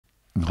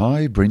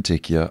Hi,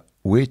 BrenTech here,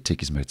 where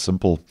tech is made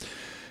simple.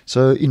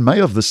 So, in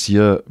May of this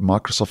year,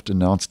 Microsoft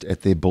announced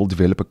at their Build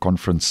Developer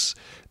Conference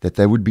that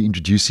they would be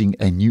introducing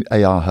a new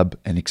AR hub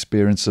and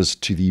experiences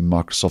to the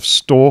Microsoft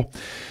Store.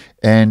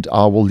 And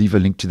I will leave a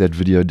link to that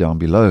video down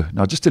below.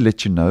 Now, just to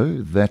let you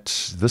know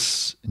that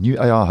this new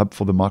AR hub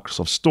for the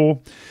Microsoft Store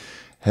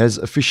has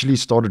officially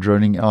started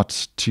rolling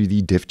out to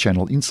the Dev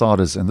Channel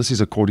insiders. And this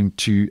is according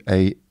to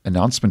an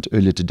announcement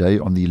earlier today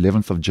on the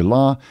 11th of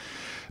July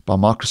by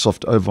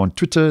Microsoft over on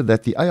Twitter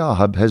that the AR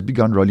Hub has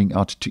begun rolling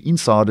out to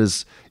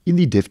insiders in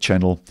the Dev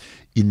Channel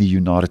in the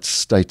United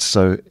States.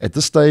 So at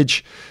this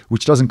stage,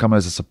 which doesn't come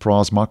as a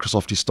surprise,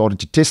 Microsoft is starting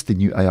to test the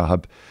new AR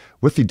Hub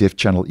with the Dev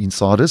Channel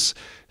insiders.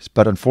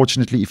 But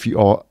unfortunately, if you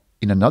are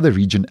in another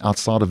region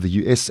outside of the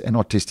US and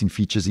are testing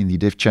features in the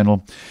Dev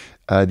Channel,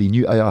 the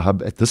new AR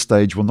Hub at this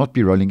stage will not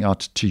be rolling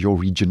out to your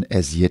region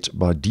as yet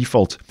by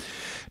default.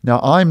 Now,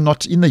 I'm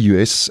not in the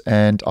US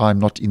and I'm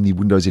not in the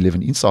Windows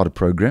 11 Insider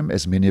program,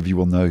 as many of you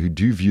will know who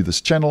do view this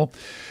channel.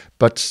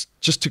 But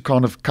just to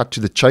kind of cut to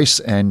the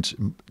chase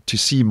and to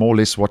see more or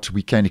less what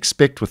we can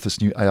expect with this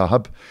new AR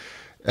Hub,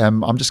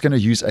 I'm just going to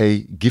use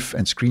a GIF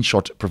and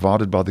screenshot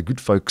provided by the good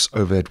folks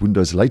over at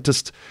Windows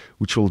Latest,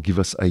 which will give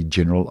us a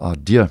general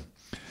idea.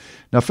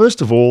 Now,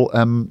 first of all,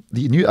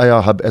 the new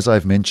AR Hub, as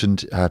I've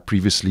mentioned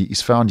previously,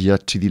 is found here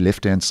to the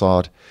left-hand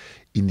side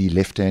in the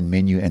left-hand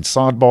menu and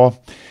sidebar.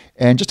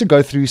 And just to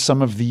go through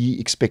some of the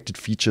expected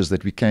features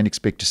that we can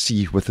expect to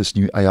see with this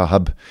new AR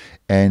Hub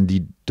and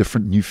the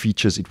different new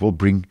features it will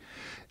bring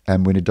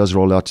when it does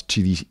roll out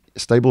to the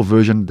stable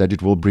version that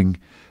it will bring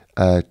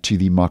to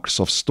the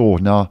Microsoft Store.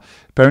 Now,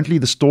 apparently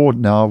the store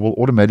now will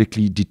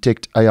automatically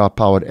detect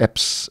AR-powered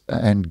apps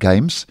and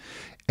games,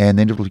 and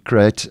then it will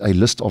create a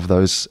list of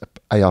those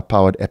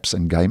AR-powered apps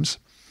and games.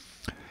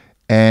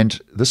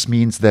 And this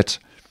means that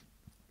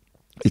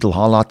it'll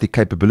highlight the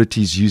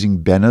capabilities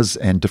using banners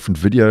and different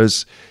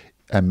videos,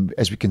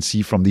 as we can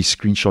see from the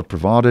screenshot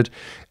provided.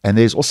 And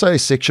there's also a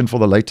section for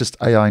the latest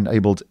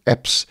AI-enabled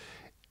apps.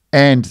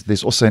 And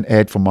there's also an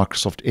ad for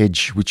Microsoft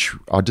Edge, which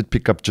I did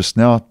pick up just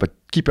now, but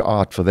keep your eye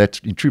out for that.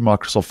 In true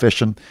Microsoft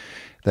fashion,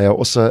 they are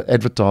also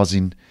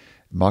advertising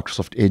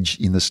Microsoft Edge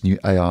in this new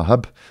AR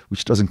Hub,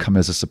 which doesn't come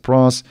as a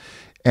surprise.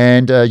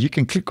 And you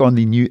can click on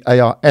the new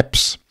AR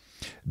Apps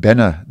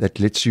banner that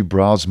lets you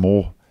browse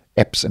more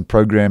apps and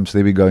programs.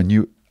 There we go,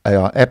 new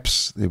AR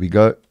Apps. There we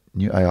go,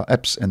 new AR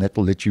Apps. And that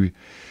will let you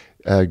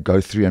go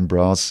through and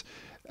browse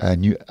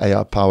new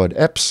AR-powered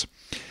apps.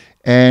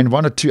 And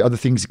one or two other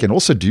things you can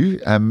also do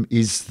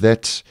is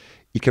that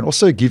it can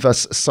also give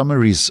us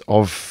summaries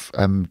of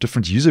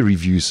different user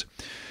reviews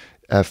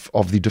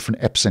of the different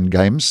apps and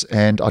games.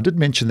 And I did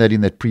mention that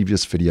in that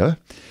previous video.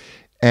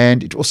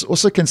 And it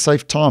also can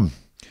save time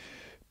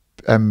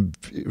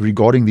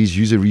regarding these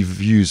user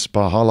reviews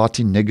by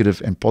highlighting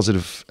negative and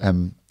positive,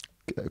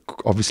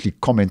 obviously,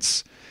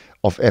 comments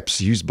of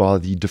apps used by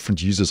the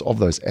different users of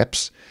those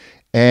apps.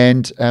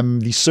 And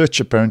the search,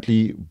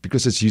 apparently,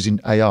 because it's using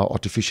AR,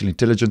 artificial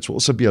intelligence, will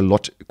also be a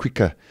lot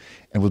quicker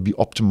and will be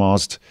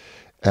optimized.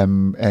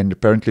 And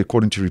apparently,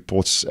 according to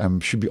reports,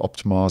 should be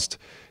optimized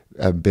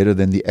better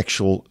than the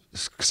actual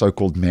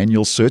so-called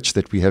manual search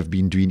that we have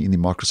been doing in the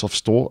Microsoft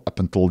Store up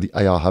until the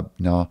AR Hub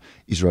now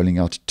is rolling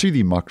out to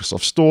the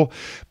Microsoft Store.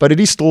 But it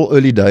is still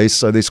early days,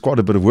 so there's quite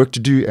a bit of work to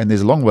do, and there's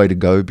a long way to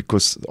go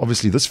because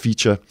obviously this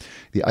feature,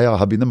 the AR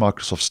Hub in the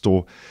Microsoft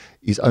Store,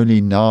 is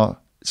only now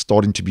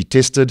starting to be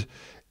tested,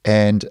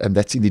 and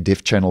that's in the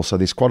Dev Channel. So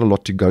there's quite a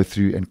lot to go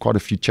through and quite a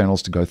few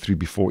channels to go through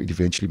before it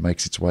eventually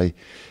makes its way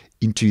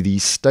into the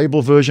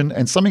stable version.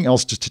 And something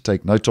else just to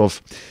take note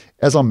of,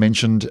 as I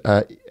mentioned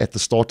at the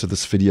start of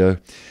this video,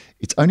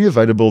 it's only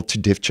available to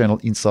Dev Channel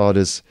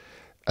insiders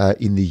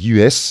in the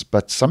US,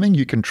 but something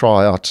you can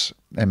try out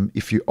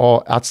if you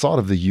are outside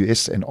of the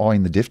US and are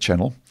in the Dev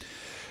Channel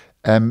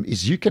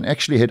is you can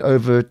actually head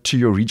over to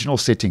your regional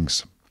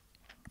settings.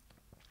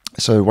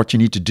 So what you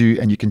need to do,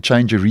 and you can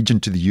change your region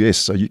to the US.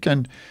 So you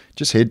can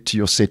just head to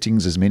your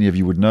settings, as many of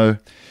you would know,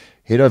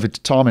 head over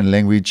to time and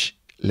language,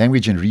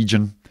 language and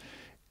region,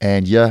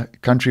 and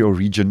country or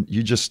region.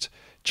 You just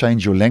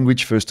change your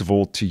language, first of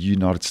all, to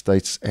United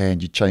States,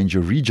 and you change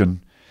your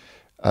region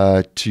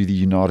to the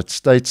United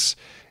States.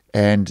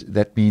 And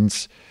that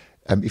means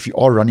if you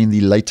are running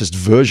the latest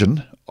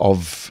version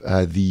of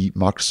the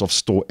Microsoft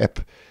Store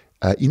app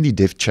in the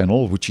Dev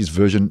Channel, which is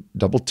version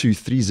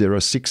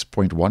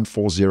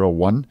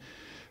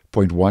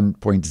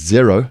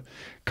 22306.1401.1.0.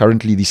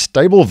 Currently, the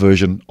stable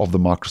version of the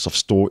Microsoft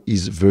Store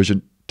is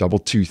version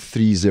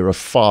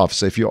 22305.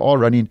 So if you are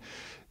running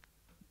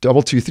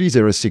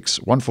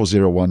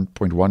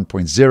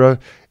 22306.1401.1.0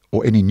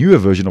 or any newer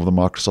version of the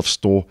Microsoft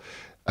Store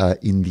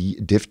in the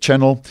Dev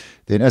Channel,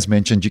 then as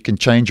mentioned, you can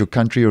change your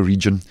country or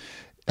region,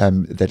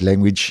 that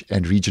language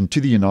and region, to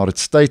the United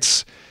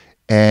States.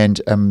 And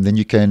then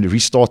you can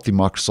restart the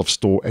Microsoft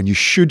Store, and you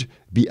should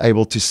be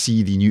able to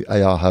see the new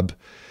AR Hub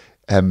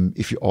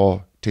if you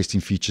are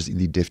testing features in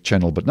the Dev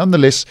Channel. But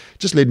nonetheless,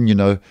 just letting you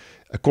know,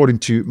 according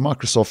to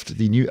Microsoft,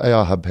 the new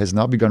AR Hub has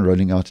now begun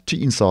rolling out to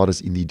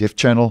insiders in the Dev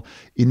Channel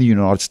in the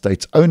United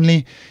States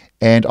only.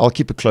 And I'll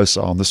keep a close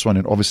eye on this one.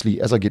 And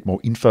obviously, as I get more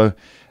info,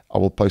 I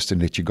will post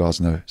and let you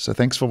guys know. So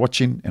thanks for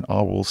watching, and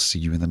I will see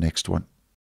you in the next one.